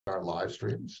our live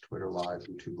streams, Twitter Live,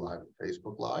 YouTube Live, and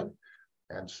Facebook Live.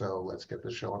 And so let's get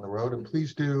the show on the road. And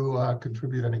please do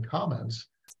contribute any comments.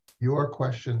 Your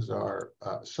questions are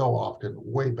so often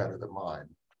way better than mine,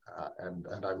 and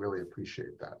I really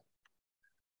appreciate that.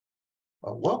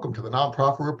 Welcome to the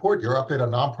Nonprofit Report, your update on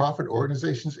nonprofit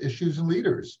organizations, issues, and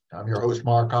leaders. I'm your host,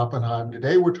 Mark Oppenheim.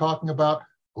 Today we're talking about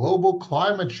global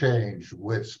climate change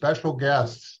with special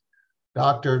guests,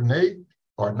 Dr.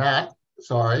 Nat,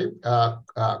 sorry.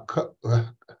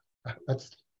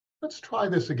 Let's try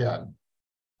this again.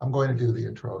 I'm going to do the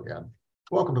intro again.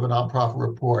 Welcome to the Nonprofit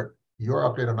Report, your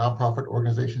update on nonprofit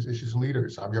organizations, issues, and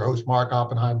leaders. I'm your host, Mark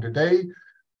Oppenheim. Today,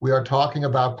 we are talking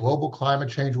about global climate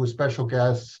change with special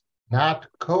guests, Nat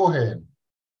Keohane,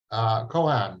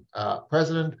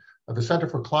 President of the Center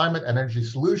for Climate and Energy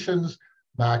Solutions,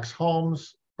 Max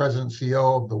Holmes, President and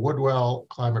CEO of the Woodwell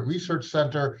Climate Research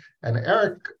Center, and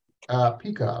Erich,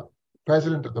 Pica,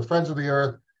 President of the Friends of the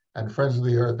Earth and Friends of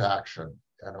the Earth Action.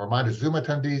 And a reminder, Zoom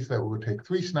attendees, that we will take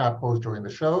 3 snap photos during the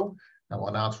show, and we'll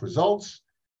announce results.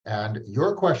 And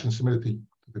your questions submitted to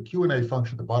the Q&A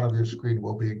function at the bottom of your screen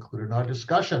will be included in our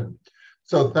discussion.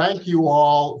 So thank you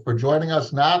all for joining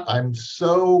us. Nat, I'm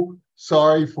so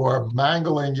sorry for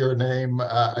mangling your name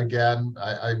again.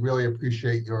 I really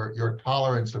appreciate your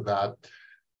tolerance of that.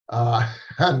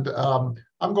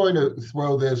 I'm going to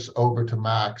throw this over to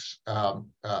Max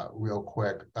real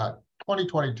quick.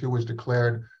 2022 was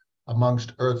declared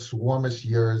amongst Earth's warmest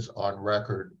years on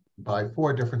record by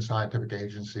 4 different scientific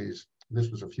agencies. This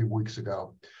was a few weeks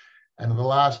ago. And in the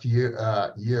last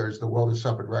years, the world has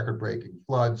suffered record-breaking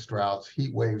floods, droughts,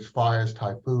 heat waves, fires,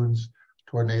 typhoons,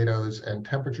 tornadoes, and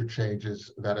temperature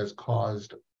changes that has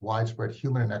caused widespread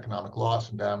human and economic loss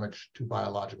and damage to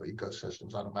biological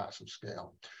ecosystems on a massive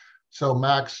scale. So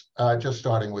Max, just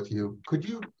starting with you, could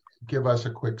you give us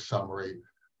a quick summary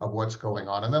of what's going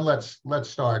on? And then let's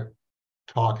start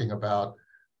talking about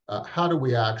how do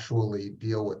we actually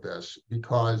deal with this?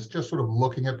 Because just sort of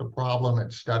looking at the problem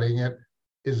and studying it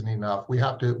isn't enough. We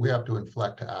have to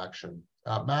inflect to action.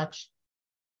 Max?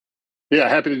 Yeah,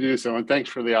 happy to do so. And thanks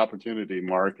for the opportunity,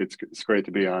 Mark. It's great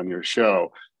to be on your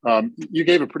show. You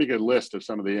gave a pretty good list of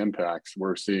some of the impacts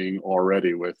we're seeing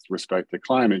already with respect to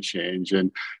climate change.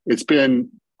 And it's been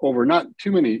over not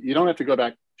too many, you don't have to go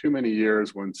back too many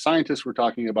years when scientists were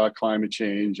talking about climate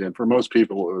change. And for most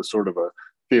people, it was sort of a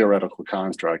theoretical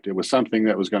construct. It was something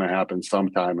that was going to happen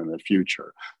sometime in the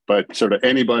future. But sort of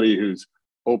anybody who's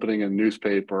opening a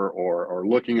newspaper or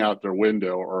looking out their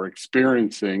window or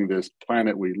experiencing this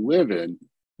planet we live in,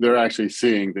 they're actually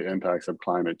seeing the impacts of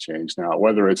climate change now,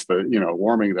 whether it's the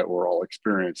warming that we're all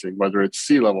experiencing, whether it's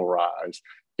sea level rise,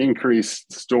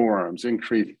 increased storms,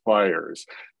 increased fires.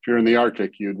 If you're in the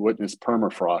Arctic, you'd witness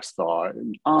permafrost thaw,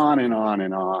 and on and on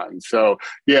and on. So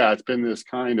yeah, it's been this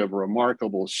kind of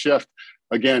remarkable shift.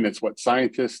 Again, it's what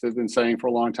scientists have been saying for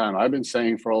a long time. I've been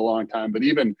saying for a long time, but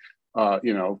even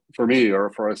for me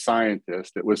or for a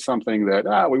scientist, it was something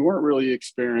that we weren't really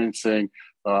experiencing.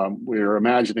 We were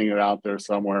imagining it out there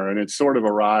somewhere, and it sort of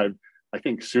arrived, I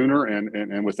think, sooner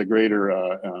and with a greater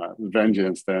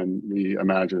vengeance than we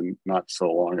imagined not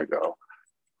so long ago.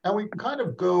 And we kind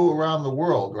of go around the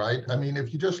world, right? I mean,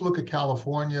 if you just look at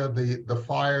California, the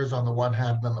fires on the one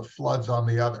hand and then the floods on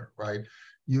the other, right?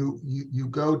 You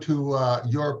go to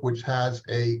Europe, which has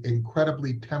a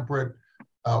incredibly temperate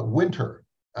winter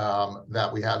that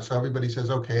we have. So everybody says,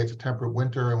 okay, it's a temperate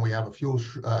winter and we have a fuel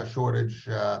shortage,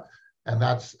 and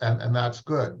that's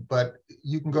good. But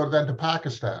you can go then to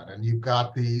Pakistan and you've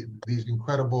got these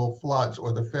incredible floods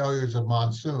or the failures of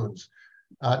monsoons.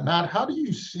 Nat, how do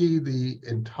you see the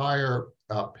entire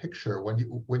picture when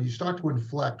you start to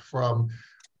inflect from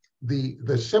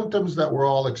the symptoms that we're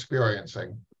all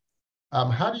experiencing?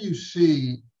 How do you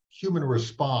see human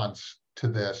response to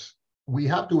this? We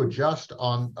have to adjust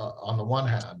on the one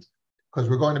hand, because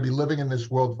we're going to be living in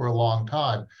this world for a long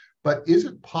time. But is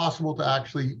it possible to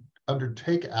actually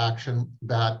undertake action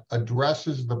that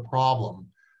addresses the problem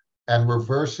and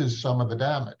reverses some of the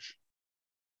damage?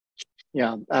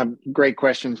 Yeah, great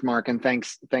questions, Mark, and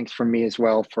thanks from me as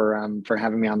well for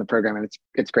having me on the program. And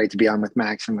it's great to be on with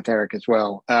Max and with Erich as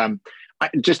well.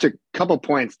 Just a couple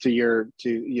points to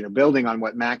building on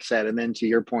what Max said, and then to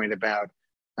your point about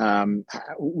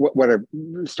what are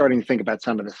starting to think about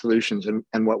some of the solutions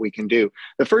and what we can do.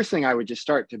 The first thing I would just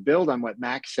start to build on what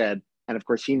Max said, and of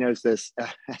course he knows this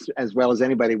as well as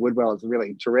anybody. Woodwell is a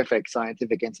really terrific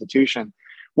scientific institution.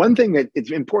 One thing that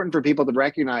it's important for people to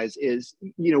recognize is,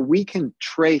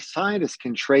 scientists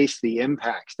can trace the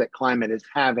impacts that climate is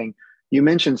having. You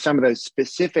mentioned some of those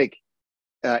specific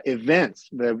events,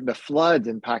 the floods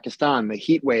in Pakistan, the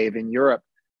heat wave in Europe,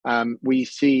 We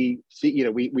see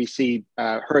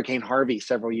Hurricane Harvey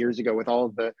several years ago with all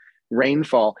of the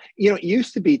rainfall. It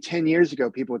used to be 10 years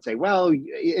ago, people would say, well,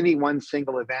 any one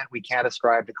single event we can't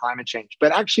ascribe to climate change.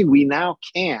 But actually, we now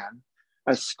can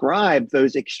ascribe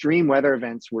those extreme weather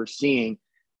events we're seeing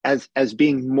as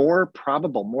being more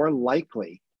probable, more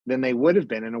likely than they would have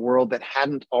been in a world that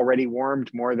hadn't already warmed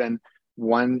more than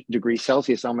 1 degree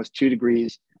Celsius, almost 2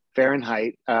 degrees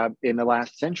Fahrenheit in the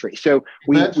last century. So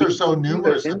events are so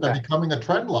numerous that they're becoming a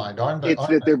trend line, aren't they?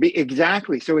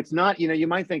 Exactly. So it's not, you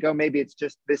might think, oh, maybe it's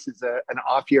just this is an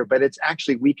off year, but it's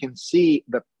actually, we can see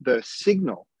the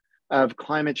signal of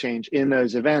climate change in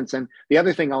those events. And the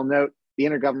other thing I'll note, the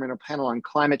Intergovernmental Panel on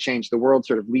Climate Change, the world's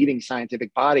sort of leading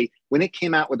scientific body, when it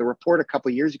came out with a report a couple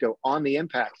of years ago on the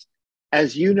impacts,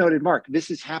 as you noted, Mark, this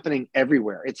is happening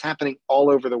everywhere. It's happening all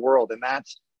over the world. And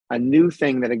that's a new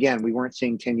thing that, again, we weren't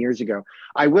seeing 10 years ago.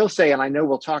 I will say, and I know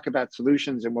we'll talk about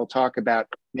solutions and we'll talk about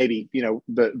maybe,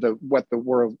 what the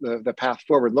world, the path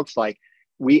forward looks like.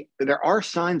 There are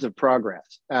signs of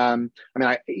progress. At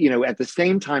the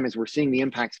same time as we're seeing the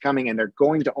impacts coming, and they're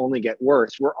going to only get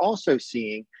worse, we're also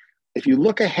seeing, if you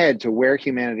look ahead to where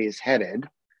humanity is headed,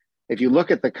 if you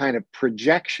look at the kind of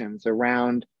projections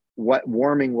around what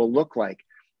warming will look like,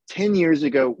 10 years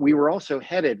ago, we were also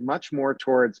headed much more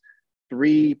towards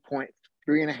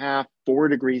 3.5, 4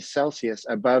 degrees Celsius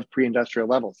above pre-industrial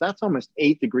levels. That's almost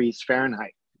 8 degrees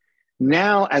Fahrenheit.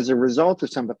 Now, as a result of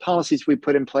some of the policies we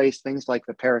put in place, things like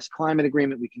the Paris Climate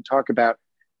Agreement we can talk about,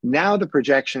 now the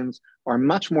projections are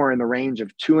much more in the range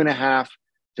of 2.5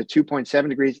 to 2.7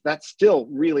 degrees. That's still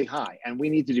really high, and we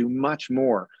need to do much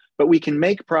more. But we can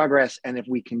make progress, and if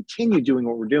we continue doing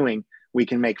what we're doing, we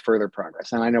can make further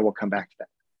progress. And I know we'll come back to that.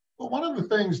 Well, one of the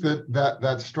things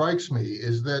that strikes me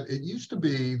is that it used to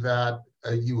be that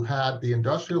you had the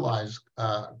industrialized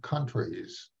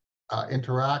countries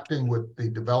interacting with the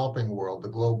developing world, the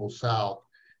global South,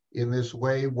 in this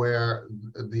way where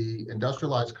the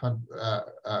industrialized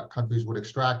countries would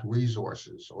extract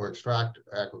resources or extract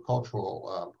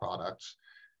agricultural products,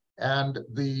 and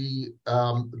the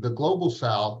global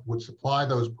South would supply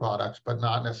those products, but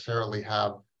not necessarily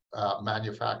have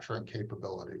manufacturing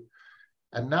capability.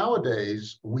 And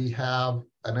nowadays, we have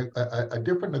a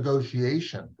different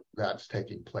negotiation that's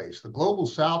taking place. The global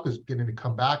South is beginning to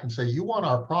come back and say, you want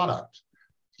our product,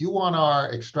 you want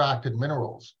our extracted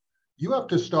minerals. You have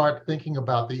to start thinking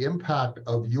about the impact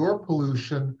of your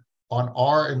pollution on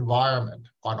our environment,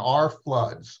 on our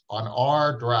floods, on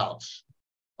our droughts,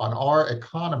 on our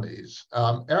economies.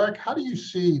 Erich, how do you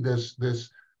see this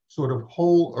sort of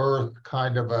whole earth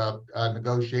kind of a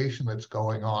negotiation that's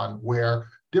going on, where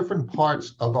different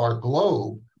parts of our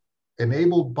globe,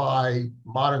 enabled by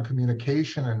modern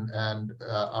communication and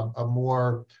a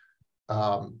more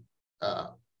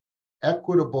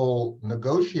equitable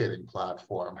negotiating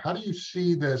platform, how do you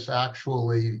see this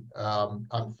actually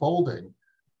unfolding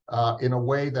in a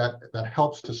way that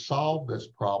helps to solve this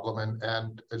problem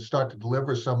and start to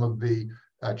deliver some of the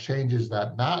changes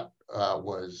that Nat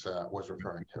was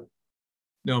referring to?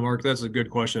 No, Mark, that's a good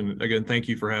question. Again, thank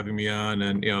you for having me on.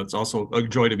 And, it's also a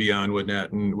joy to be on with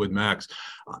Nat and with Max.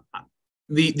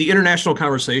 The international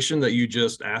conversation that you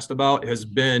just asked about has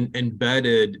been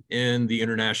embedded in the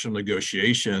international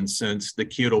negotiations since the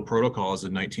Kyoto Protocols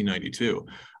in 1992.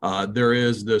 There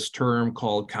is this term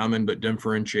called common but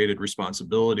differentiated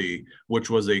responsibility, which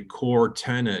was a core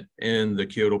tenet in the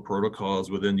Kyoto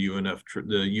Protocols within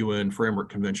the UN Framework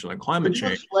Convention on Climate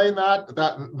Change. Can you explain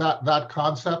that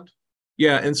concept?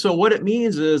 Yeah, and so what it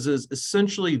means is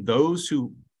essentially those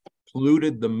who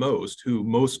polluted the most, who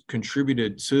most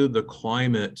contributed to the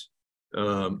climate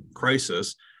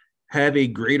crisis, have a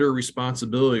greater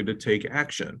responsibility to take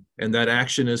action. And that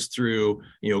action is through,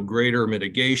 greater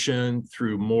mitigation,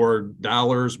 through more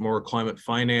dollars, more climate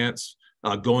finance,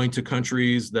 going to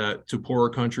to poorer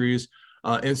countries.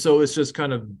 And so it's just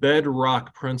kind of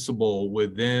bedrock principle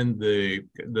within the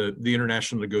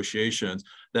international negotiations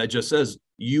that just says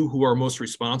you who are most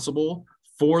responsible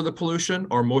for the pollution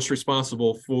are most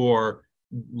responsible for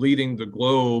leading the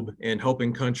globe and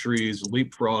helping countries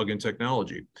leapfrog in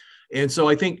technology. And so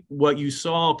I think what you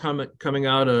saw coming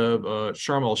out of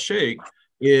Sharm el-Sheikh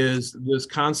is this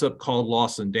concept called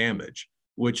loss and damage,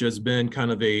 which has been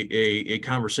kind of a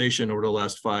conversation over the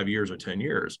last 5 years or 10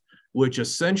 years, which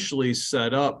essentially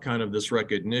set up kind of this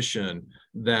recognition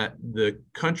that the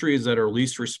countries that are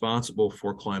least responsible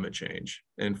for climate change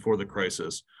and for the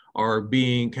crisis are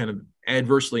being kind of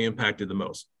adversely impacted the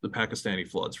most, the Pakistani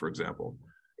floods, for example,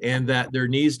 and that there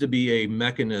needs to be a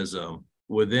mechanism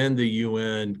within the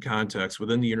UN context,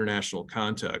 within the international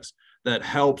context, that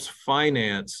helps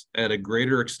finance at a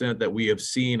greater extent that we have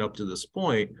seen up to this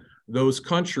point, those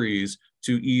countries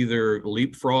to either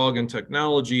leapfrog in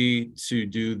technology, to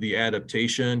do the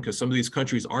adaptation, because some of these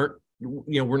countries aren't,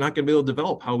 we're not going to be able to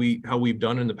develop how we've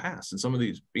done in the past. And some of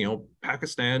these,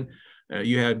 Pakistan,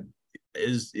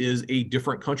 is a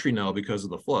different country now because of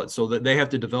the flood, so that they have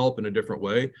to develop in a different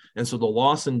way. And so the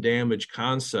loss and damage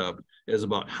concept is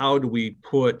about how do we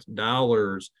put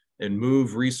dollars and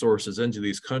move resources into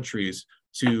these countries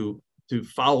to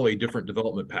follow a different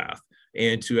development path,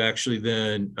 and to actually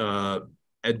then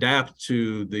adapt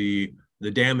to the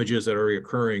damages that are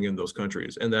occurring in those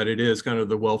countries, and that it is kind of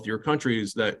the wealthier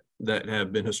countries that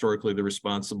have been historically the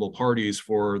responsible parties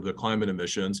for the climate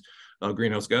emissions,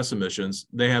 greenhouse gas emissions.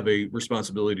 They have a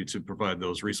responsibility to provide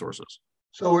those resources.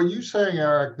 So are you saying,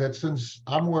 Erich, that since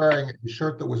I'm wearing a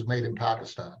shirt that was made in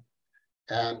Pakistan,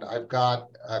 and I've got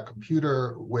a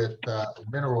computer with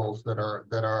minerals that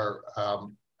are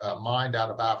mined out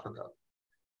of Africa,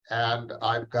 and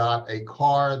I've got a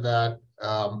car that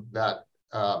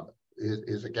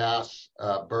is a gas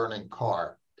burning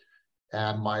car,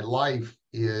 and my life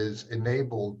is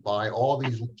enabled by all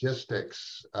these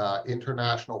logistics,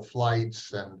 international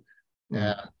flights and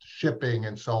shipping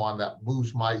and so on, that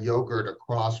moves my yogurt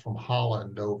across from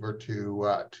Holland over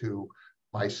to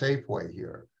my Safeway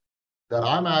here, that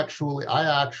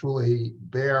I actually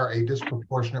bear a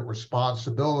disproportionate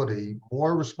responsibility,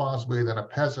 more responsibility than a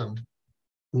peasant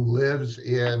who lives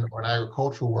in, or an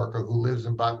agricultural worker who lives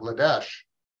in Bangladesh,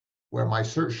 where my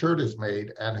shirt is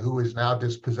made and who is now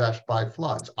dispossessed by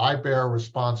floods. I bear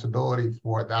responsibility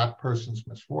for that person's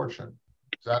misfortune.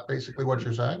 Is that basically what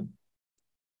you're saying?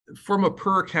 From a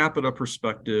per capita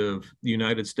perspective, the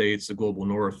United States, the global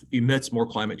north, emits more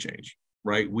climate change,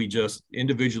 right? We just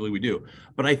individually we do.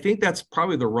 But I think that's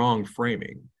probably the wrong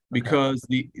framing, because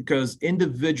because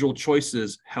individual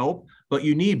choices help, but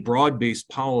you need broad-based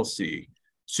policy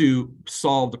to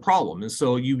solve the problem. And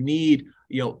so you need,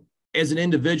 as an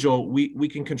individual, we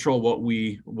can control what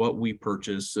we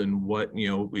purchase and what,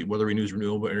 whether we use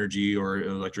renewable energy or an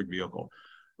electric vehicle.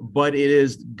 But it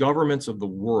is governments of the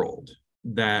world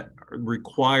that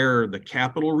require the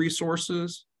capital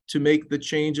resources to make the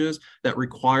changes, that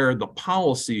require the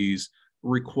policies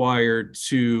required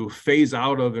to phase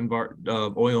out of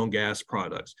oil and gas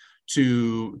products,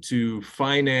 to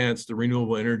finance the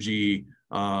renewable energy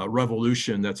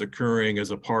revolution that's occurring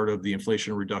as a part of the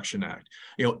Inflation Reduction Act.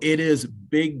 It is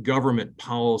big government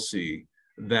policy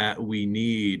that we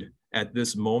need at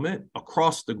this moment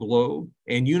across the globe,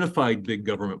 and unified big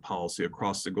government policy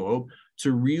across the globe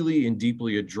to really and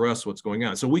deeply address what's going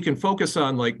on. So we can focus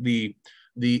on like the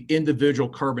individual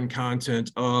carbon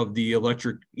content of the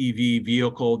electric EV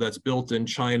vehicle that's built in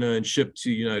China and shipped to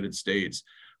the United States.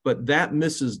 But that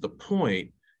misses the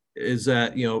point, is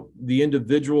that, the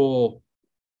individual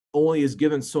only is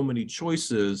given so many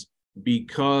choices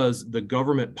because the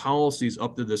government policies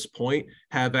up to this point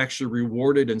have actually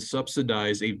rewarded and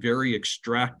subsidized a very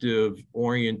extractive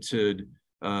oriented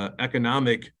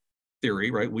economic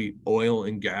theory, right? Oil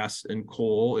and gas and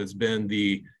coal has been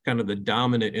the kind of the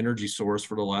dominant energy source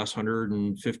for the last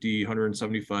 150,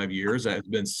 175 years, that has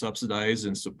been subsidized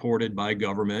and supported by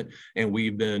government. And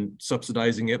we've been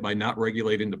subsidizing it by not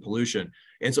regulating the pollution.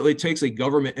 And so it takes a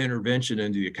government intervention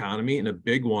into the economy, and a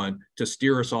big one, to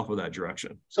steer us off of that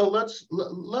direction. So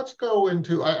let's go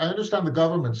into, I understand the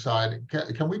government side.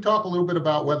 Can we talk a little bit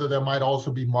about whether there might also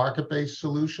be market-based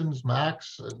solutions?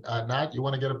 Max, Nat, you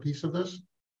want to get a piece of this?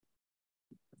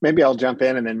 Maybe I'll jump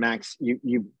in, and then Max,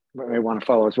 you may want to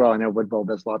follow as well. I know Woodwell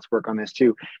does lots of work on this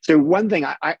too. So one thing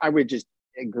I would just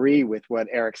agree with what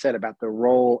Erich said about the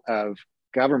role of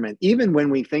government, even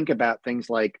when we think about things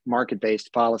like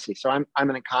market-based policy. So I'm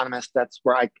an economist. That's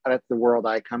the world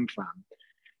I come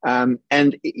from.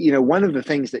 And one of the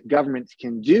things that governments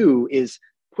can do is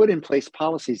put in place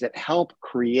policies that help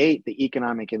create the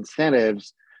economic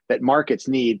incentives that markets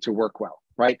need to work well,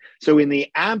 right? So in the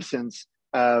absence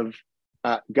of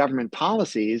government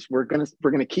policies, we're going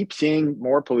to keep seeing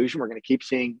more pollution. We're going to keep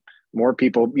seeing more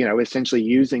people, essentially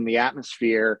using the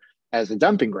atmosphere as a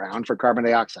dumping ground for carbon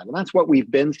dioxide. And that's what we've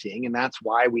been seeing. And that's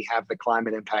why we have the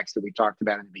climate impacts that we talked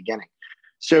about in the beginning.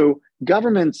 So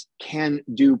governments can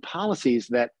do policies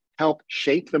that help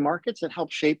shape the markets, that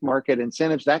help shape market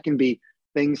incentives. That can be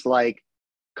things like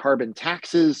carbon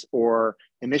taxes or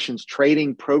emissions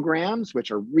trading programs,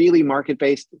 which are really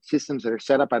market-based systems that are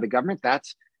set up by the government.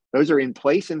 Those are in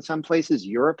place in some places.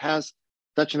 Europe has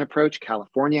such an approach.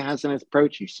 California has an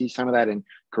approach. You see some of that in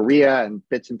Korea and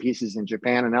bits and pieces in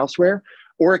Japan and elsewhere.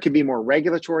 Or it could be more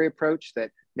regulatory approach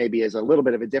that maybe is a little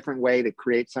bit of a different way to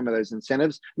create some of those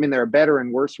incentives. I mean, there are better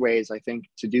and worse ways, I think,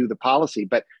 to do the policy,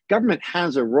 but government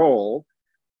has a role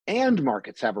and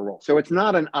markets have a role. So it's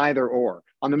not an either or.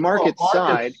 On the market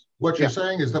side, what you're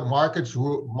saying is that market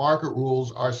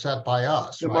rules are set by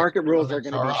us. The right? market rules are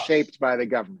going to be shaped by the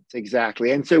government.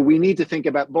 Exactly. And so we need to think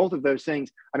about both of those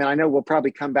things. I mean, I know we'll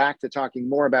probably come back to talking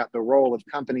more about the role of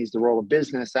companies, the role of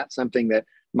business. That's something that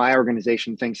my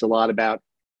organization thinks a lot about.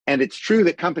 And it's true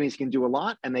that companies can do a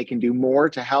lot and they can do more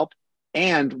to help.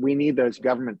 And we need those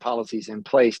government policies in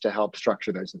place to help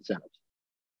structure those incentives.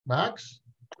 Max,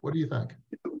 what do you think?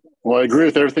 Well, I agree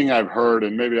with everything I've heard,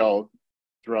 and maybe I'll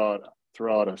throw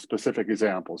out a specific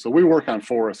example. So we work on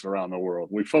forests around the world.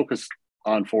 We focus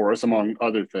on forests, among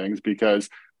other things, because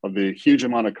of the huge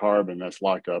amount of carbon that's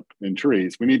locked up in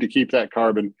trees. We need to keep that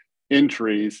carbon in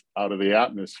trees out of the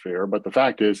atmosphere, but the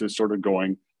fact is it's sort of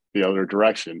going the other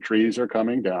direction. Trees are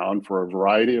coming down for a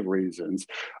variety of reasons.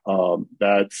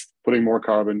 That's putting more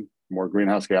carbon, more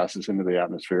greenhouse gases into the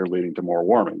atmosphere, leading to more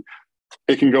warming.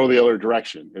 It can go the other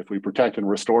direction. If we protect and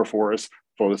restore forests,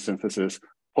 photosynthesis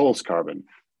pulls carbon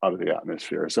out of the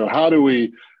atmosphere. So how do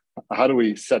we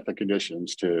set the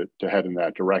conditions to head in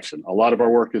that direction? A lot of our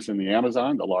work is in the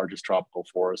Amazon, the largest tropical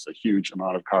forest, a huge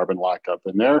amount of carbon locked up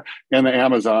in there, and the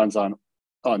Amazon's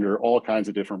under all kinds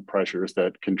of different pressures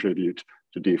that contribute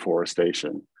to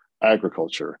deforestation.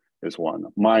 Agriculture is one,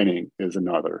 mining is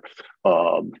another.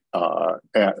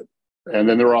 And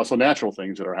then there are also natural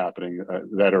things that are happening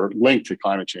that are linked to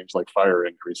climate change, like fire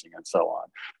increasing and so on.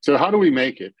 So how do we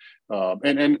make it?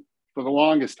 And for the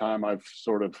longest time, I've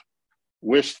sort of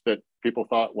wished that people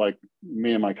thought like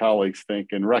me and my colleagues think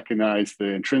and recognize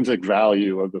the intrinsic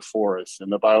value of the forests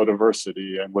and the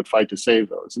biodiversity and would fight to save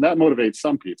those. And that motivates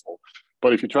some people.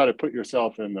 But if you try to put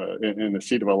yourself in the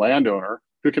seat of a landowner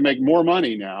who can make more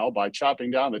money now by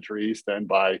chopping down the trees than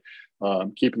by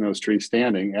keeping those trees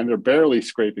standing, and they're barely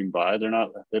scraping by.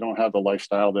 They don't have the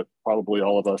lifestyle that probably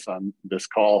all of us on this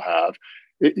call have.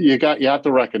 You have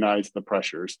to recognize the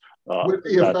pressures With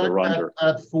the that effect they're under.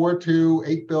 that 4 to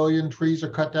 8 billion trees are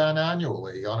cut down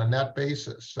annually on a net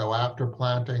basis. So after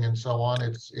planting and so on,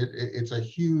 it's a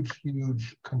huge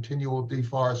continual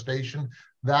deforestation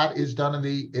that is done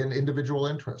in individual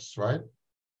interests, right?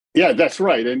 Yeah, that's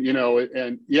right.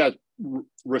 And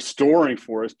restoring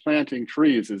forests, planting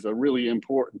trees is a really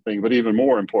important thing, but even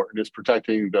more important is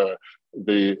protecting the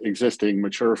existing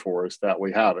mature forest that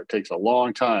we have. It takes a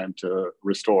long time to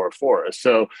restore a forest.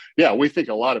 So yeah, we think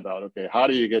a lot about, okay, how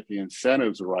do you get the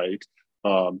incentives right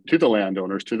to the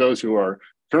landowners, to those who are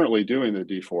currently doing the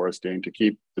deforesting, to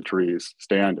keep the trees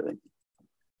standing?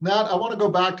 Nat, I want to go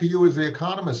back to you as the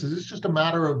economist. Is this just a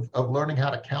matter of learning how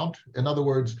to count? In other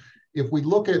words, if we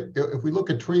look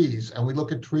at trees and we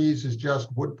look at trees as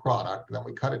just wood product, then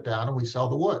we cut it down and we sell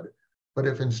the wood. But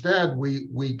if instead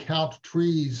we count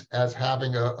trees as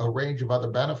having a range of other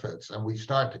benefits, and we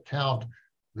start to count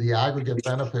the aggregate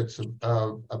benefits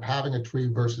of having a tree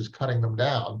versus cutting them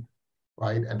down,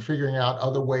 right, and figuring out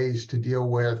other ways to deal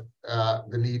with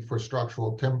the need for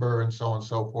structural timber and so on and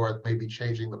so forth, maybe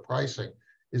changing the pricing.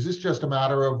 Is this just a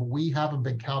matter of we haven't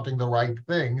been counting the right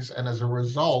things, and as a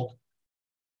result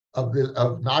of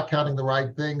not counting the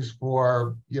right things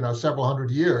for several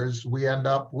hundred years, we end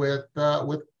up with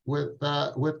damage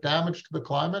to the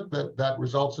climate that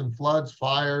results in floods,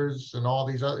 fires, and all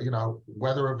these other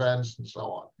weather events and so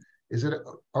on?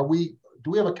 Do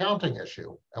we have a counting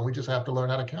issue, and we just have to learn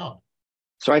how to count?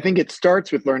 So I think it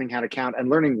starts with learning how to count and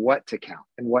learning what to count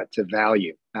and what to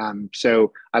value.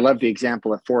 So I love the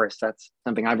example of forests. That's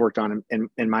something I've worked on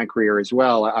in my career as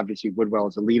well. Obviously, Woodwell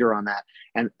is a leader on that.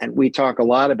 And we talk a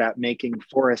lot about making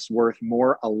forests worth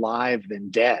more alive than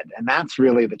dead. And that's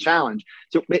really the challenge.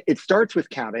 So it starts with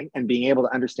counting and being able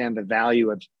to understand the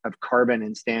value of carbon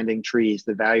in standing trees,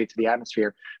 the value to the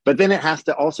atmosphere. But then it has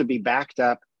to also be backed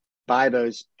up by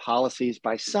those policies,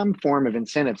 by some form of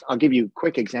incentives. I'll give you a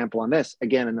quick example on this,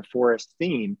 again, in the forest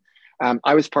theme.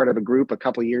 I was part of a group a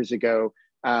couple of years ago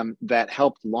that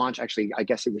helped launch, actually, I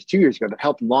guess it was 2 years ago, that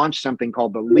helped launch something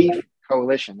called the LEAF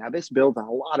Coalition. Now, this builds on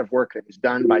a lot of work that was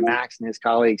done by Max and his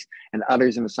colleagues and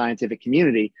others in the scientific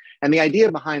community. And the idea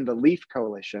behind the LEAF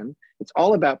Coalition, it's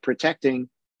all about protecting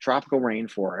tropical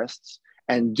rainforests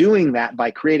and doing that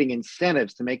by creating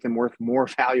incentives to make them worth more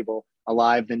valuable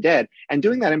alive than dead, and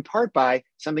doing that in part by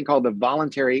something called the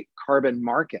voluntary carbon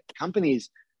market. Companies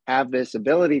have this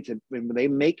ability to, when they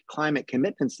make climate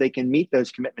commitments, they can meet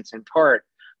those commitments in part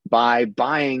by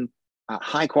buying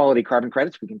high quality carbon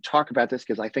credits. We can talk about this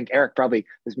because I think Erich, probably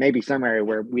there's maybe some area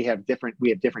where we have different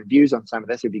views on some of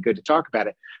this. It'd be good to talk about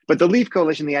it. But the LEAF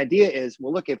Coalition, the idea is,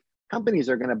 well, look, if companies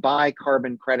are going to buy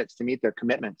carbon credits to meet their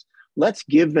commitments, let's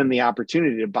give them the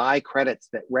opportunity to buy credits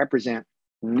that represent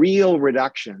real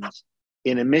reductions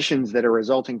in emissions that are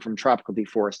resulting from tropical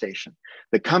deforestation.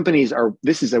 The companies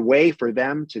this is a way for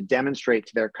them to demonstrate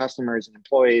to their customers and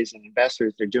employees and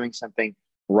investors they're doing something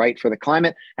right for the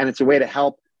climate. And it's a way to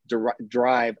help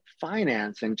drive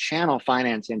finance and channel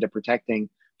finance into protecting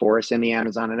forests in the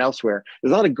Amazon and elsewhere.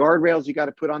 There's a lot of guardrails you got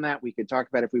to put on that. We could talk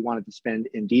about if we wanted to spend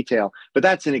in detail, but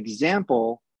that's an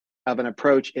example of an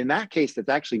approach in that case that's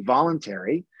actually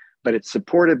voluntary, but it's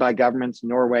supported by governments,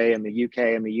 Norway and the UK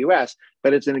and the US,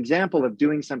 but it's an example of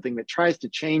doing something that tries to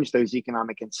change those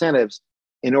economic incentives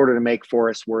in order to make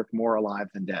forests worth more alive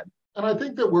than dead. And I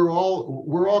think that we're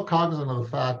all cognizant of the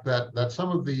fact that some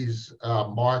of these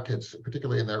markets,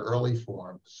 particularly in their early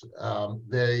forms,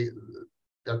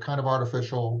 they're kind of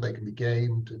artificial. They can be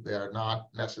gamed. They're not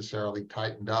necessarily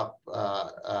tightened up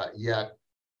yet.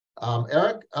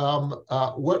 Erich,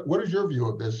 what is your view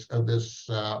of this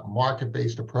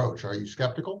market-based approach? Are you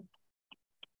skeptical?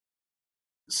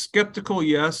 Skeptical,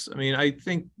 yes. I mean, I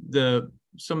think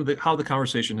how the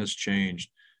conversation has changed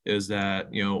is that,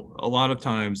 a lot of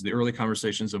times the early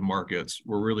conversations of markets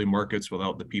were really markets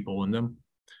without the people in them.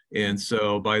 And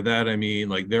so by that, I mean,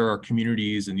 like, there are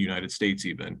communities in the United States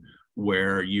even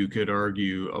where you could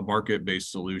argue a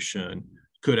market-based solution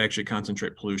could actually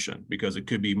concentrate pollution because it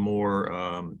could be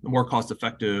more cost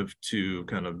effective to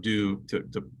kind of to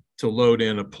load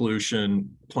in a pollution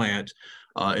plant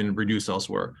and reduce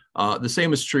elsewhere. The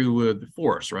same is true with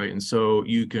forests, right? And so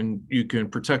you can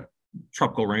protect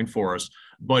tropical rainforests,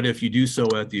 but if you do so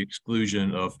at the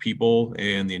exclusion of people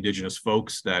and the indigenous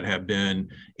folks that have been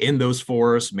in those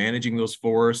forests, managing those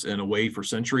forests in a way for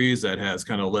centuries that has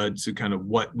kind of led to kind of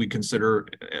what we consider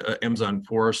Amazon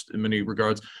forest in many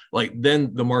regards, like,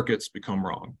 then the markets become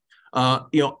wrong.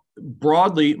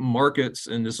 Broadly, markets,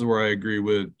 and this is where I agree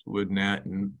with Nat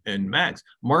and Max,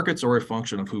 markets are a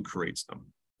function of who creates them.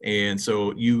 And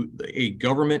so a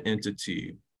government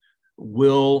entity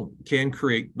can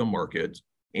create the market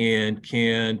and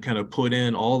can kind of put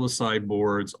in all the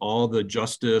sideboards, all the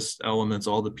justice elements,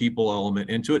 all the people element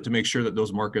into it to make sure that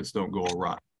those markets don't go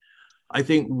awry. I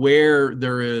think where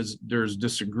there's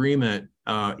disagreement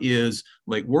is,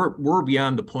 like, we're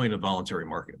beyond the point of voluntary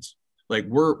markets. Like,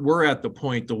 we're at the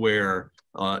point to where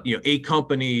a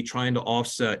company trying to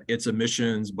offset its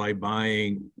emissions by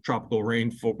buying tropical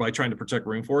rainforest, by trying to protect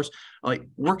rainforests, like,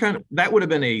 that would have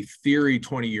been a theory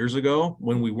 20 years ago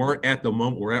when we weren't at the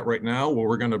moment we're at right now, where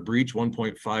we're going to breach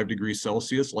 1.5 degrees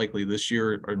Celsius likely this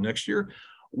year or next year.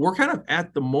 We're kind of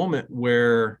at the moment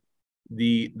where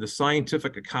the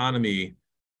scientific economy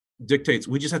dictates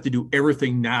we just have to do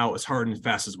everything now as hard and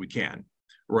fast as we can.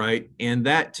 Right. And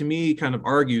that, to me, kind of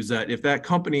argues that if that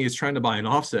company is trying to buy an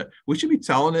offset, we should be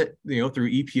telling it, through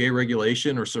EPA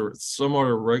regulation or some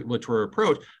other regulatory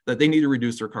approach, that they need to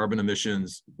reduce their carbon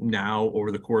emissions now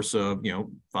over the course of,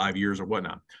 5 years or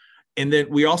whatnot. And then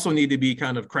we also need to be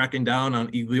kind of cracking down on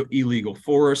illegal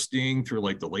foresting through,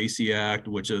 like, the Lacey Act,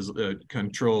 which is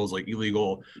controls, like,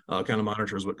 illegal kind of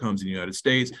monitors what comes in the United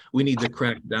States. We need to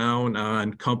crack down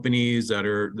on companies that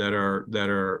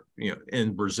are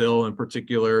in Brazil in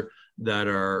particular, that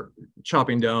are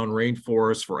chopping down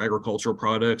rainforests for agricultural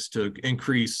products to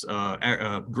increase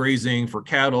grazing for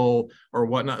cattle or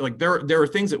whatnot. Like, there are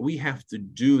things that we have to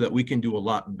do that we can do a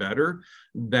lot better,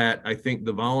 that I think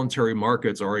the voluntary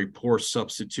markets are a poor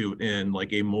substitute in,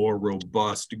 like, a more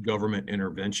robust government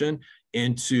intervention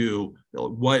into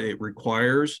what it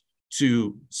requires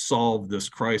to solve this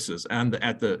crisis and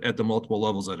at the multiple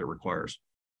levels that it requires.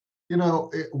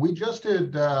 We just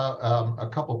did a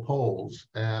couple polls,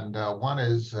 and one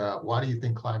is, why do you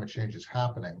think climate change is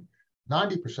happening?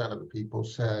 90% of the people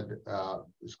said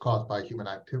it's caused by human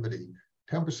activity.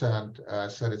 10%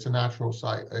 said it's a natural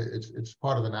cycle. It's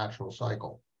part of the natural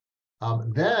cycle.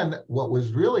 Then what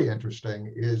was really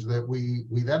interesting is that we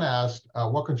then asked,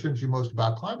 what concerns you most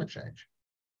about climate change?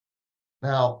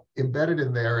 Now, embedded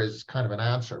in there is kind of an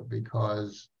answer,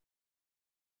 because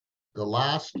the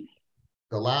last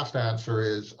answer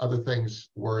is other things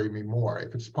worry me more.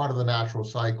 If it's part of the natural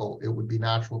cycle, it would be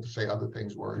natural to say other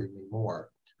things worry me more.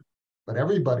 But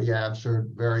everybody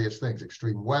answered various things: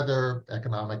 extreme weather,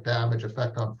 economic damage,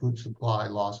 effect on food supply,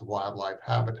 loss of wildlife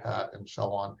habitat, and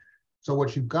so on. So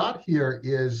what you've got here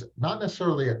is not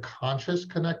necessarily a conscious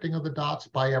connecting of the dots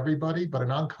by everybody, but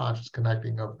an unconscious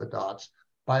connecting of the dots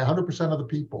by 100% of the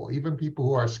people, even people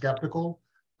who are skeptical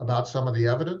about some of the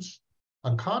evidence.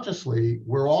 Unconsciously,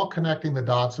 we're all connecting the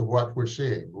dots of what we're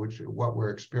seeing, what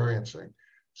we're experiencing.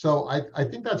 So I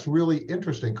think that's really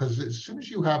interesting, because as soon as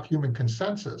you have human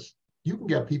consensus, you can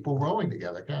get people rowing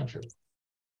together, can't you?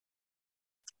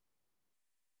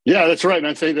 Yeah, that's right. And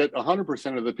I'd say that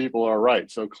 100% of the people are right.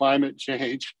 So climate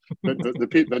change, the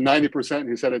 90%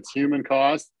 who said it's human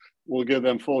caused, we'll give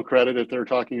them full credit if they're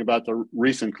talking about the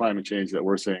recent climate change that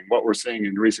we're seeing, what we're seeing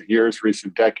in recent years,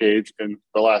 recent decades, in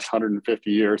the last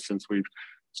 150 years since we've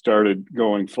started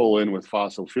going full in with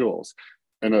fossil fuels.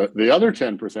 And the other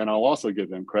 10%, I'll also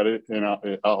give them credit, and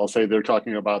I'll say they're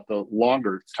talking about the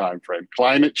longer time frame.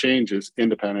 Climate change is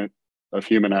independent of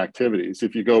human activities.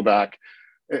 If you go back,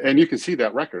 and you can see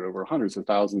that record over hundreds of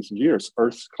thousands of years,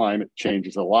 Earth's climate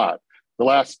changes a lot. The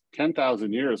last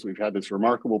 10,000 years, we've had this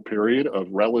remarkable period of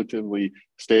relatively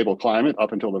stable climate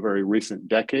up until the very recent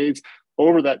decades.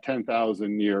 Over that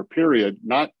 10,000 year period,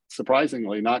 not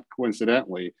surprisingly, not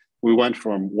coincidentally, we went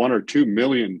from 1 or 2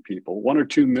 million people,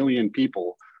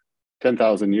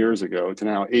 10,000 years ago to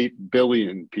now 8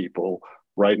 billion people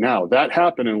right now. That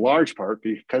happened in large part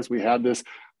because we had this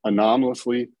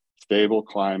anomalously stable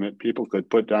climate. People could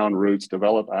put down roots,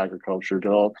 develop agriculture,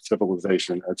 develop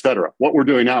civilization, et cetera. What we're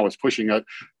doing now is pushing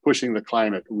the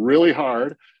climate really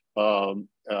hard,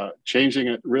 changing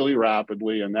it really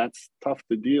rapidly, and that's tough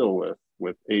to deal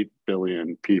with 8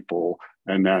 billion people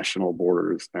and national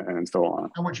borders and so on.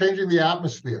 And we're changing the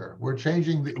atmosphere. We're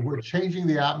changing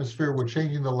the atmosphere. We're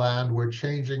changing the land. We're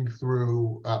changing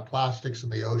through plastics in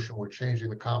the ocean. We're changing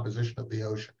the composition of the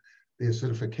ocean, the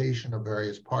acidification of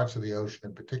various parts of the ocean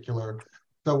in particular.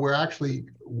 So we're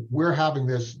having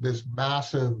this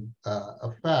massive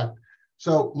effect.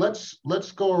 So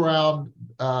let's go around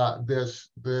this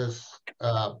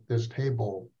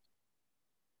table.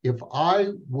 If I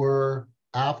were,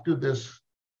 after this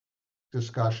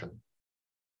discussion,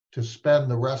 to spend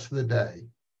the rest of the day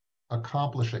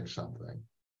accomplishing something,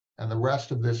 and the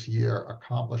rest of this year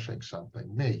accomplishing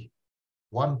something, me,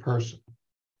 one person,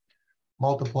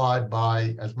 multiplied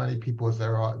by as many people as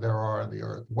there are on the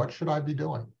earth, what should I be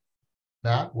doing?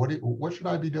 Nat, what should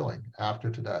I be doing after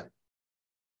today?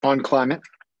 On climate,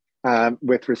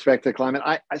 with respect to climate,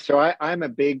 I'm a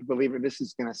big believer. This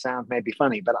is going to sound maybe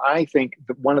funny, but I think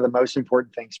that one of the most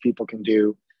important things people can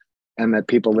do, and that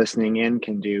people listening in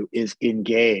can do, is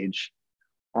engage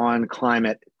on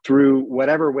climate through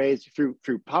whatever ways, through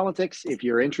politics, if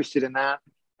you're interested in that.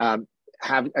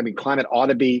 Climate ought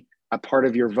to be a part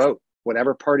of your vote,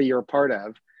 whatever party you're a part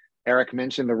of. Erich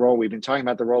mentioned the role, we've been talking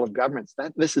about the role of governments.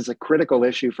 This is a critical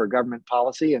issue for government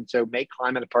policy, and so make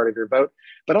climate a part of your vote,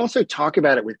 but also talk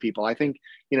about it with people. I think,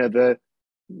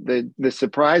 the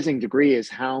surprising degree is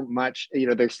how much,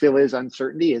 there still is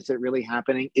uncertainty. Is it really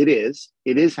happening? It is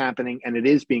happening, and it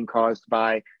is being caused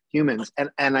by humans.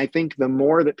 And I think the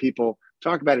more that people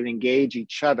talk about it, engage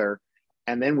each other,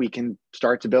 and then we can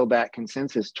start to build that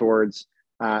consensus towards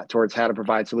how to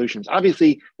provide solutions.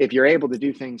 Obviously, if you're able to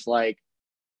do things like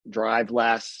drive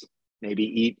less, maybe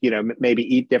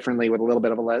eat differently with a little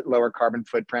bit of a lower carbon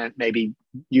footprint, maybe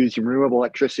use renewable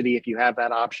electricity if you have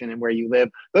that option and where you live.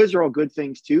 Those are all good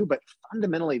things too, but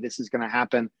fundamentally this is going to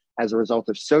happen as a result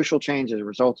of social change, as a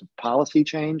result of policy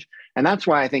change. And that's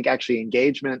why I think actually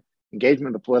engagement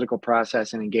in the political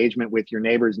process and engagement with your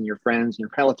neighbors and your friends and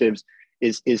your relatives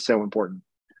is so important.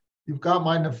 You've got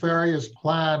my nefarious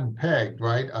plan pegged,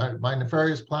 right? My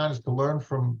nefarious plan is to learn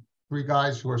from 3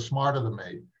 guys who are smarter than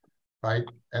me, right?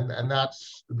 And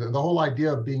that's the whole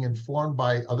idea of being informed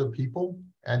by other people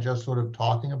and just sort of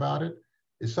talking about it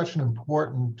is such an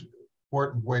important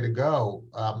way to go.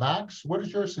 Max, what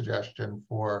is your suggestion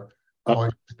for how I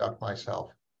conduct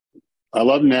myself? I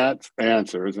love Nat's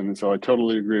answers, and so I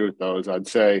totally agree with those. I'd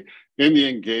say in the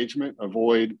engagement,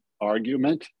 avoid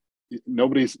argument.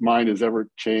 Nobody's mind has ever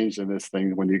changed in this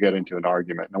thing when you get into an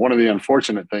argument. Now, one of the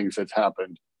unfortunate things that's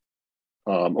happened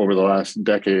over the last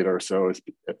decade or so is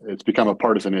it's become a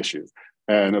partisan issue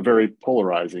and a very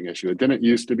polarizing issue. It didn't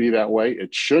used to be that way.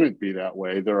 It shouldn't be that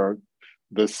way.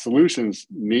 The solutions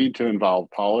need to involve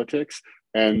politics,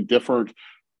 and different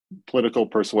political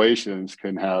persuasions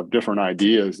can have different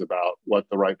ideas about what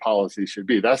the right policy should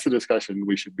be. That's the discussion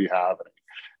we should be having.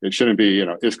 It shouldn't be,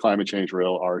 is climate change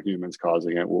real? Are humans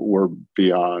causing it? We're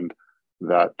beyond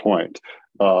that point.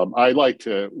 I like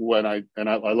to,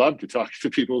 I love to talk to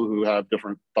people who have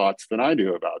different thoughts than I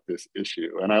do about this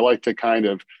issue. And I like to kind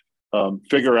of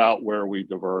figure out where we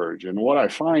diverge. And what I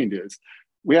find is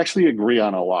we actually agree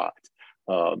on a lot.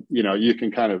 You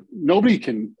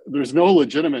can there's no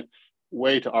legitimate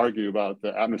way to argue about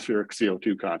the atmospheric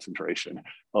CO2 concentration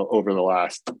over the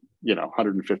last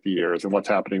 150 years and what's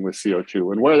happening with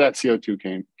CO2 and where that CO2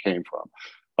 came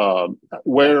from.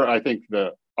 Where I think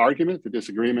the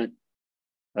disagreement,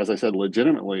 as I said,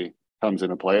 legitimately comes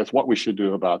into play. It's what we should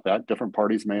do about that. Different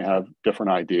parties may have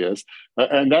different ideas,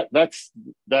 and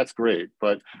that's great.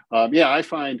 But I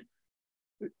find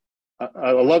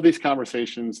I love these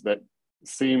conversations that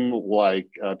seem like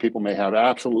people may have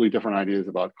absolutely different ideas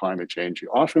about climate change. You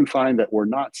often find that we're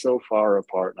not so far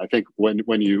apart. And I think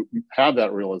when you have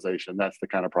that realization, that's the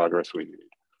kind of progress we need.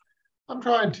 I'm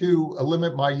trying to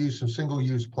limit my use of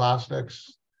single-use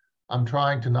plastics. I'm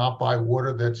trying to not buy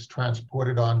water that's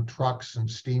transported on trucks and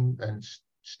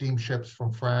steamships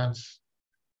from France.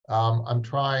 I'm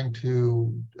trying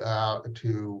to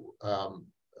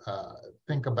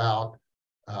think about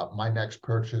my next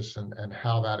purchase and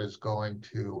how that is going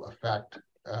to affect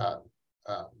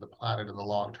the planet in the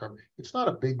long term. It's not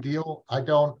a big deal. I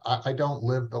don't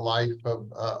live the life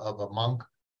of a monk,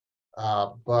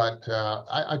 but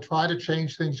I try to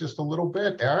change things just a little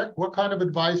bit. Erich, what kind of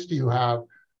advice do you have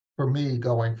for me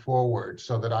going forward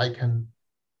so that I can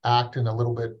act in a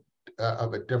little bit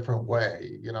of a different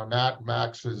way? You know, Nat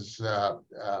Max's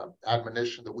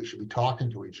admonition that we should be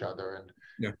talking to each other and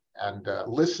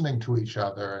listening to each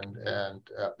other and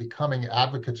becoming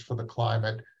advocates for the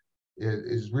climate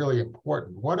is really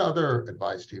important. What other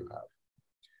advice do you have?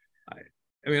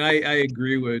 I mean, I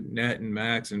agree with Nat and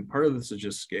Max, and part of this is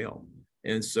just scale.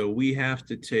 And so we have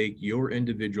to take your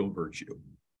individual virtue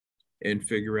and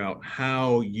figure out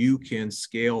how you can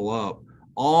scale up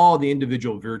all the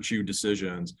individual virtue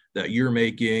decisions that you're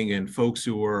making, and folks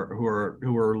who are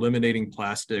eliminating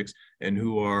plastics and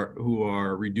who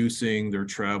are reducing their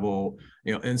travel,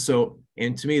 you know.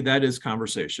 And to me, that is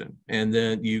conversation. And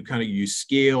then you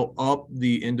scale up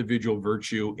the individual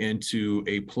virtue into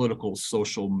a political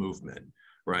social movement,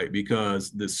 right?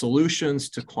 Because the solutions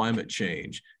to climate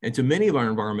change and to many of our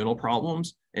environmental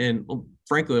problems, and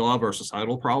frankly, a lot of our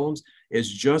societal problems, is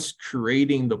just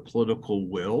creating the political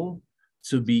will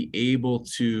to be able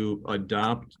to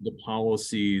adopt the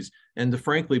policies and to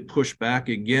frankly push back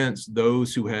against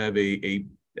those who have a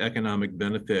economic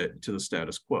benefit to the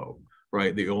status quo,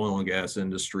 right? The oil and gas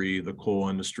industry, the coal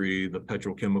industry, the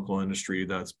petrochemical industry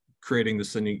that's creating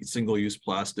the single-use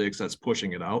plastics, that's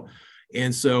pushing it out.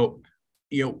 And so,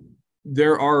 you know,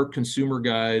 there are consumer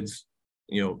guides,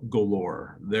 you know,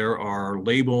 galore. There are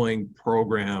labeling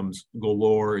programs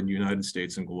galore in the United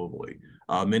States and globally.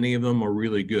 Many of them are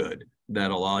really good,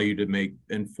 that allow you to make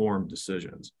informed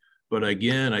decisions. But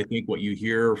again, I think what you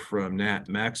hear from Nat,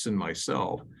 Max, and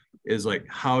myself is like,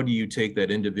 how do you take that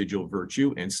individual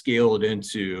virtue and scale it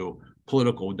into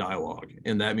political dialogue?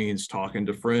 And that means talking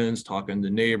to friends, talking to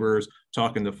neighbors,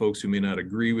 talking to folks who may not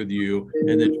agree with you,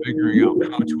 and then figuring out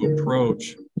how to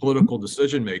approach political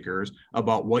decision makers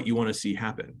about what you want to see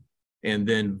happen. And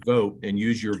then vote and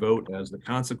use your vote as the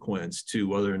consequence to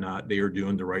whether or not they are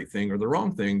doing the right thing or the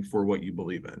wrong thing for what you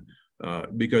believe in.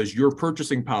 Because your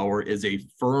purchasing power is a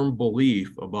firm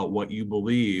belief about what you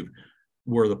believe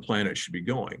where the planet should be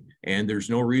going. And there's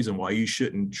no reason why you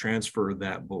shouldn't transfer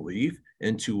that belief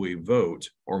into a vote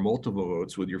or multiple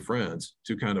votes with your friends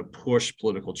to kind of push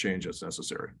political change that's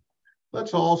necessary.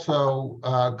 Let's also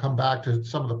come back to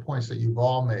some of the points that you've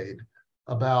all made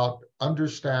about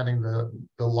understanding the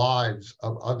lives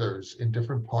of others in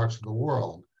different parts of the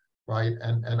world, right?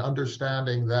 And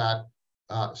understanding that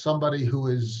somebody who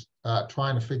is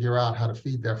trying to figure out how to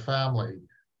feed their family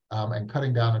and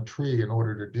cutting down a tree in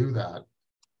order to do that,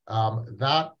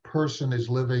 that person is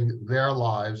living their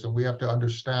lives, and we have to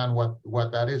understand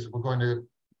what that is. If we're going to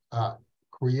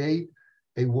create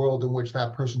a world in which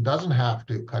that person doesn't have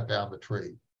to cut down the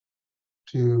tree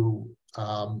to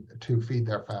feed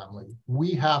their family, we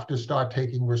have to start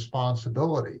taking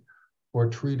responsibility for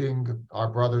treating our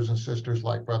brothers and sisters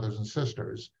like brothers and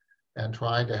sisters and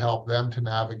trying to help them to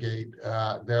navigate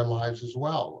their lives as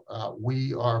well.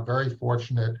 We are very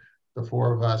fortunate, the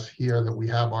four of us here, that we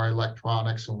have our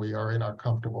electronics and we are in our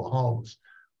comfortable homes.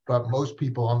 But most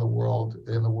people in the world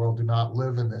do not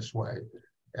live in this way.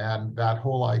 And that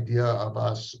whole idea of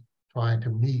us trying to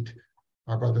meet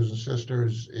our brothers and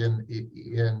sisters in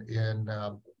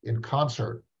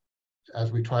concert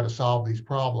as we try to solve these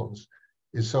problems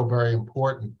is so very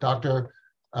important. Dr.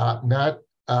 Nat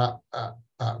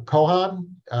Keohane,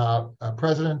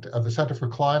 President of the Center for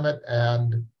Climate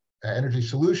and Energy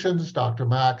Solutions, Dr.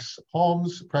 Max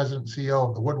Holmes, President and CEO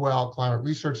of the Woodwell Climate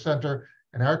Research Center,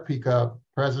 and Erich Pica,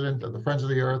 President of the Friends of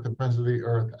the Earth and Friends of the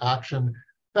Earth Action.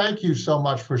 Thank you so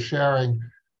much for sharing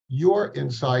your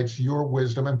insights, your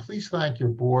wisdom, and please thank your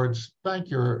boards,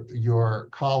 thank your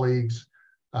colleagues,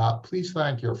 please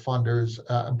thank your funders,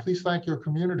 and please thank your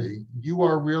community. You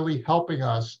are really helping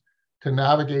us to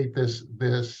navigate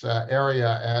this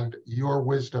area, and your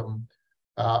wisdom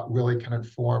really can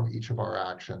inform each of our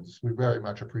actions. We very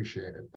much appreciate it.